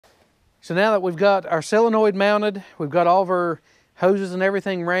So now that we've got our solenoid mounted, we've got all of our hoses and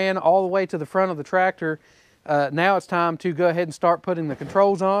everything ran all the way to the front of the tractor, now it's time to go ahead and start putting the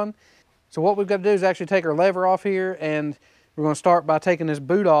controls on. So what we've got to do is actually take our lever off here, and we're going to start by taking this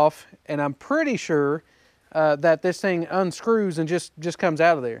boot off, and I'm pretty sure that this thing unscrews and just comes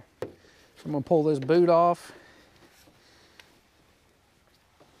out of there. So I'm going to pull this boot off.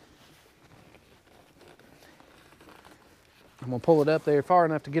 I'm going to pull it up there far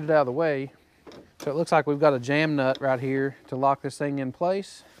enough to get it out of the way. So it looks like we've got a jam nut right here to lock this thing in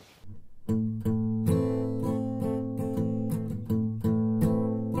place.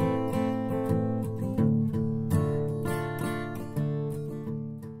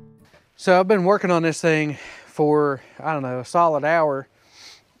 So I've been working on this thing for, I don't know, a solid hour,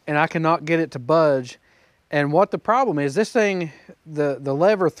 and I cannot get it to budge. And what the problem is, this thing, the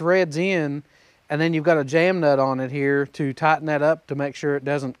lever threads in, and then you've got a jam nut on it here to tighten that up to make sure it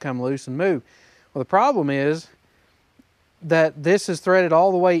doesn't come loose and move. Well, the problem is that this is threaded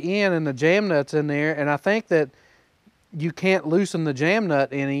all the way in and the jam nut's in there, and I think that you can't loosen the jam nut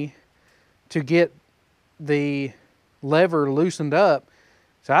any to get the lever loosened up.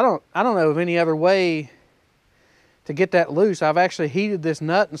 So I don't know of any other way to get that loose. I've actually heated this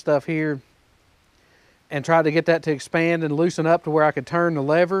nut and stuff here and tried to get that to expand and loosen up to where I could turn the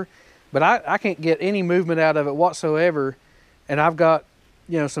lever, but I can't get any movement out of it whatsoever. And I've got,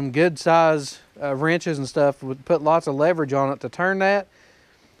 you know, some good size wrenches and stuff, would put lots of leverage on it to turn that.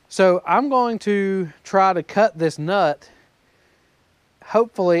 So I'm going to try to cut this nut.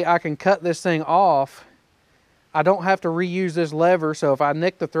 Hopefully I can cut this thing off. I don't have to reuse this lever, so if I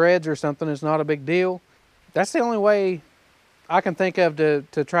nick the threads or something, it's not a big deal. That's the only way I can think of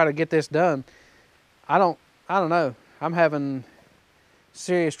to try to get this done. I don't know. I'm having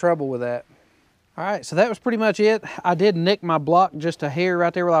serious trouble with that. All right, so that was pretty much it. I did nick my block just a hair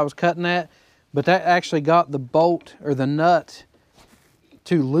right there where I was cutting at, but that actually got the bolt or the nut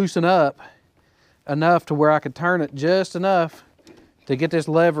to loosen up enough to where I could turn it just enough to get this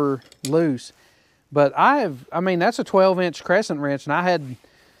lever loose. But I mean, that's a 12-inch crescent wrench, and I had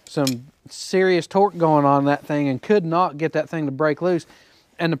some serious torque going on that thing and could not get that thing to break loose.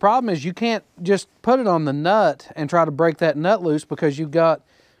 And the problem is you can't just put it on the nut and try to break that nut loose because you've got,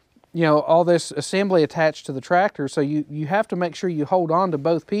 you know, all this assembly attached to the tractor. So you have to make sure you hold on to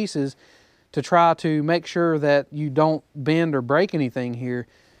both pieces to try to make sure that you don't bend or break anything here.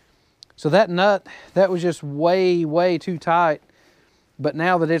 So that nut, that was just way, way too tight. But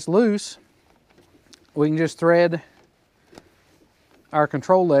now that it's loose, we can just thread our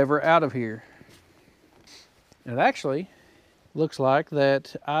control lever out of here. It actually looks like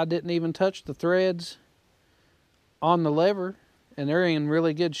that I didn't even touch the threads on the lever, and they're in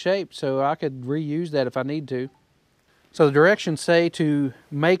really good shape, so I could reuse that if I need to. So the directions say to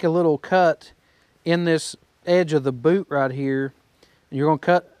make a little cut in this edge of the boot right here. You're going to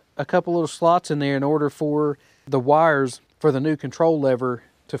cut a couple little slots in there in order for the wires for the new control lever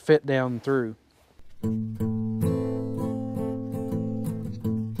to fit down through.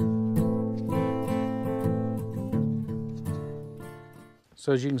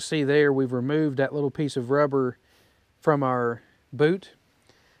 So as you can see there, we've removed that little piece of rubber from our boot,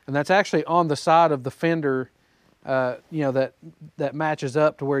 and that's actually on the side of the fender, you know, that matches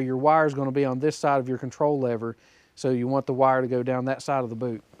up to where your wire is going to be on this side of your control lever. So you want the wire to go down that side of the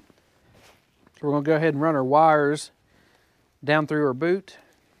boot. So we're going to go ahead and run our wires down through our boot.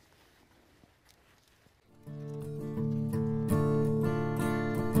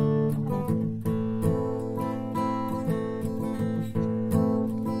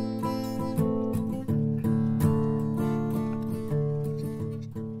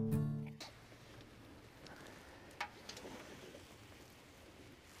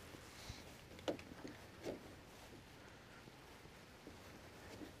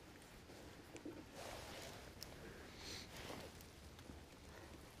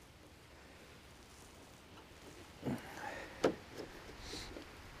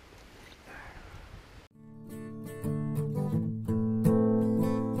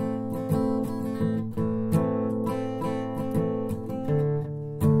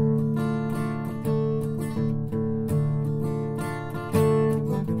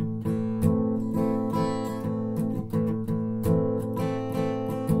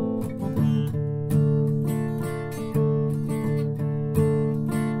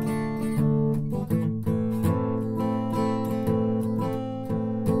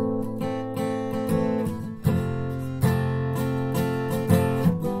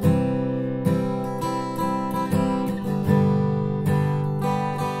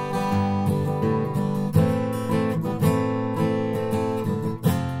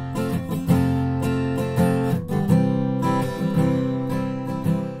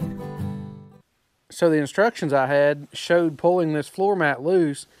 So the instructions I had showed pulling this floor mat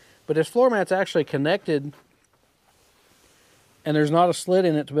loose, but this floor mat's actually connected, and there's not a slit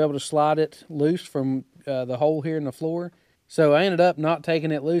in it to be able to slide it loose from the hole here in the floor. So I ended up not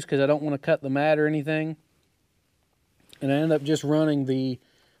taking it loose because I don't want to cut the mat or anything. And I ended up just running the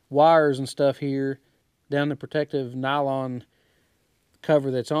wires and stuff here down the protective nylon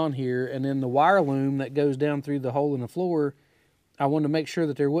cover that's on here, and then the wire loom that goes down through the hole in the floor, I wanted to make sure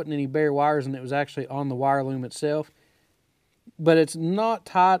that there wasn't any bare wires and it was actually on the wire loom itself. But it's not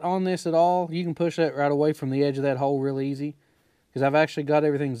tight on this at all. You can push that right away from the edge of that hole real easy, because I've actually got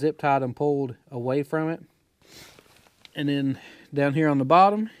everything zip tied and pulled away from it. And then down here on the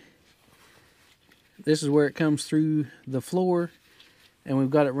bottom, this is where it comes through the floor, and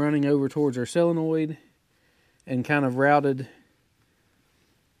we've got it running over towards our solenoid and kind of routed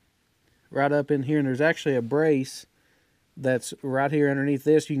right up in here. And there's actually a brace that's right here underneath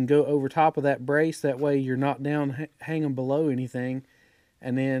this. You can go over top of that brace, that way you're not down hanging below anything,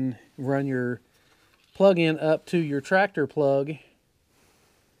 and then run your plug-in up to your tractor plug.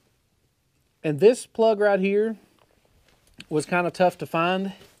 And this plug right here was kind of tough to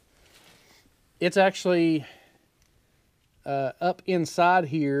find. It's actually up inside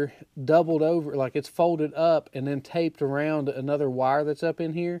here, doubled over, like it's folded up and then taped around another wire that's up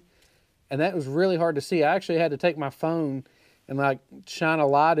in here. And that was really hard to see. I actually had to take my phone and like shine a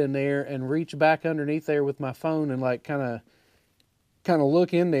light in there and reach back underneath there with my phone and like kind of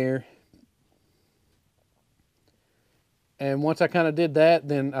look in there. And once I kind of did that,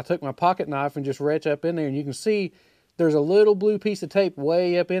 then I took my pocket knife and just reach up in there, and you can see there's a little blue piece of tape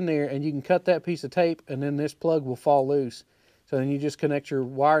way up in there, and you can cut that piece of tape and then this plug will fall loose. So then you just connect your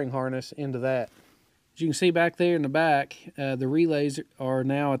wiring harness into that. As you can see back there in the back, the relays are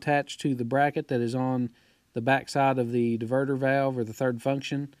now attached to the bracket that is on the back side of the diverter valve, or the third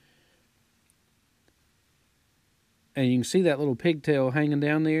function. And you can see that little pigtail hanging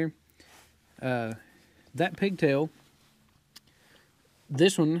down there. That pigtail,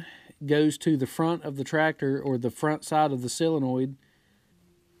 this one goes to the front of the tractor, or the front side of the solenoid.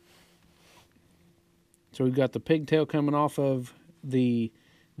 So we've got the pigtail coming off of the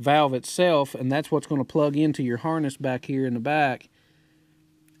valve itself, and that's what's going to plug into your harness back here in the back.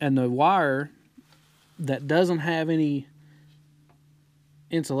 And the wire that doesn't have any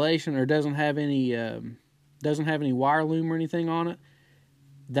insulation, or doesn't have any wire loom or anything on it,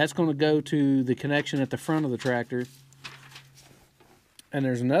 that's going to go to the connection at the front of the tractor. And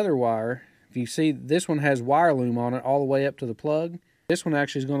there's another wire. If you see, this one has wire loom on it all the way up to the plug. This one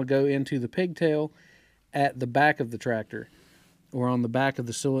actually is going to go into the pigtail at the back of the tractor, or on the back of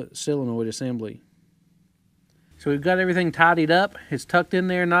the solenoid assembly. So we've got everything tidied up. It's tucked in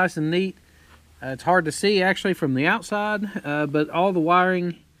there nice and neat. It's hard to see actually from the outside, but all the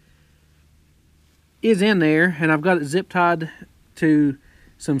wiring is in there, and I've got it zip tied to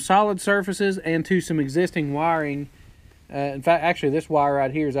some solid surfaces and to some existing wiring. In fact, actually this wire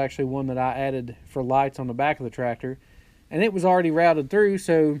right here is actually one that I added for lights on the back of the tractor, and it was already routed through.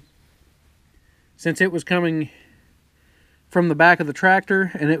 So since it was coming from the back of the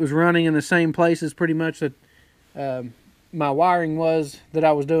tractor and it was running in the same places pretty much that my wiring was that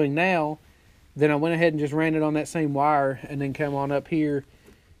I was doing now, then I went ahead and just ran it on that same wire, and then come on up here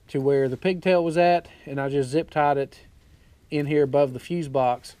to where the pigtail was at, and I just zip tied it in here above the fuse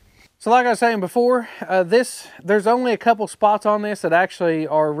box. So like I was saying before, there's only a couple spots on this that actually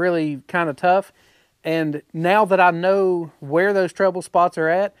are really kind of tough, and now that I know where those trouble spots are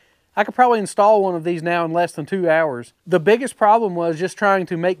at, I could probably install one of these now in less than 2 hours. The biggest problem was just trying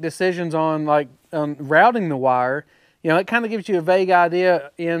to make decisions on routing the wire. You know, it kind of gives you a vague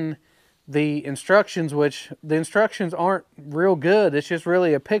idea in the instructions, which the instructions aren't real good. It's just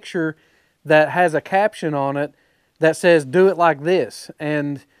really a picture that has a caption on it that says, do it like this.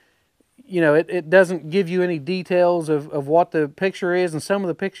 And, you know, it doesn't give you any details of what the picture is, and some of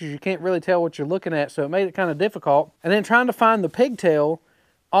the pictures you can't really tell what you're looking at, so it made it kind of difficult. And then trying to find the pigtail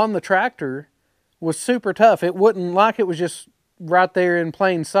on the tractor was super tough. It wouldn't, like it was just right there in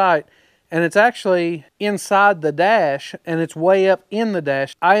plain sight. And it's actually inside the dash, and it's way up in the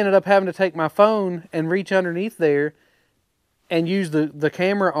dash. I ended up having to take my phone and reach underneath there and use the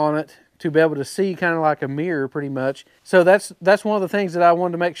camera on it to be able to see, kind of like a mirror pretty much. So that's one of the things that I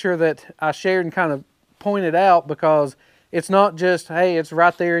wanted to make sure that I shared and kind of pointed out, because it's not just, hey, it's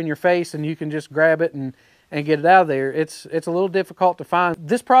right there in your face and you can just grab it and get it out of there. It's a little difficult to find.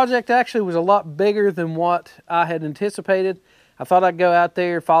 This project actually was a lot bigger than what I had anticipated. I thought I'd go out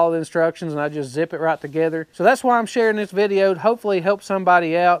there, follow the instructions, and I'd just zip it right together. So that's why I'm sharing this video, to hopefully help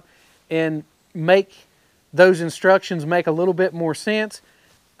somebody out and make those instructions make a little bit more sense.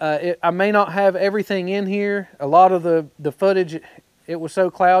 I may not have everything in here. A lot of the footage, it was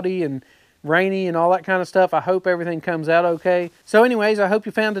so cloudy and rainy and all that kind of stuff. I hope everything comes out okay. So anyways, I hope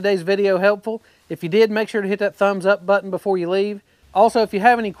you found today's video helpful. If you did, make sure to hit that thumbs up button before you leave. Also, if you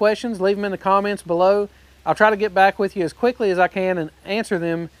have any questions, leave them in the comments below. I'll try to get back with you as quickly as I can and answer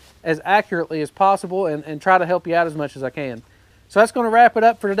them as accurately as possible and try to help you out as much as I can. So that's going to wrap it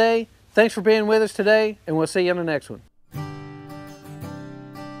up for today. Thanks for being with us today, and we'll see you on the next one.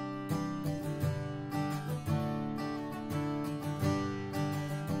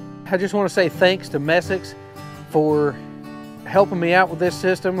 I just want to say thanks to Messick's for helping me out with this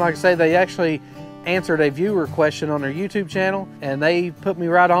system. Like I say, they actually answered a viewer question on their YouTube channel, and they put me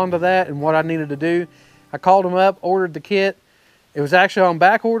right onto that and what I needed to do. I called them up, ordered the kit. It was actually on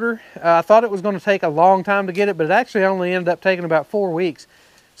back order. I thought it was going to take a long time to get it, but it actually only ended up taking about 4 weeks.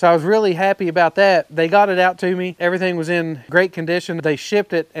 So I was really happy about that. They got it out to me. Everything was in great condition. They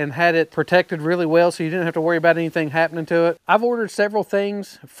shipped it and had it protected really well, so you didn't have to worry about anything happening to it. I've ordered several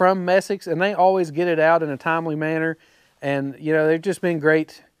things from Messick's, and they always get it out in a timely manner. And, you know, they've just been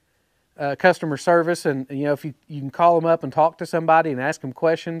great customer service. And, you know, if you can call them up and talk to somebody and ask them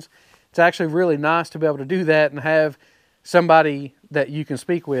questions, it's actually really nice to be able to do that and have somebody that you can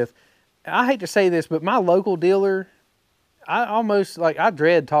speak with. I hate to say this, but my local dealer, I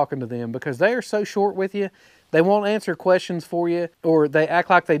dread talking to them because they are so short with you. They won't answer questions for you, or they act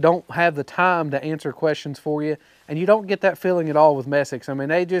like they don't have the time to answer questions for you. And you don't get that feeling at all with Messick's. I mean,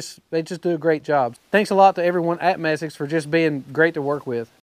 they just do a great job. Thanks a lot to everyone at Messick's for just being great to work with.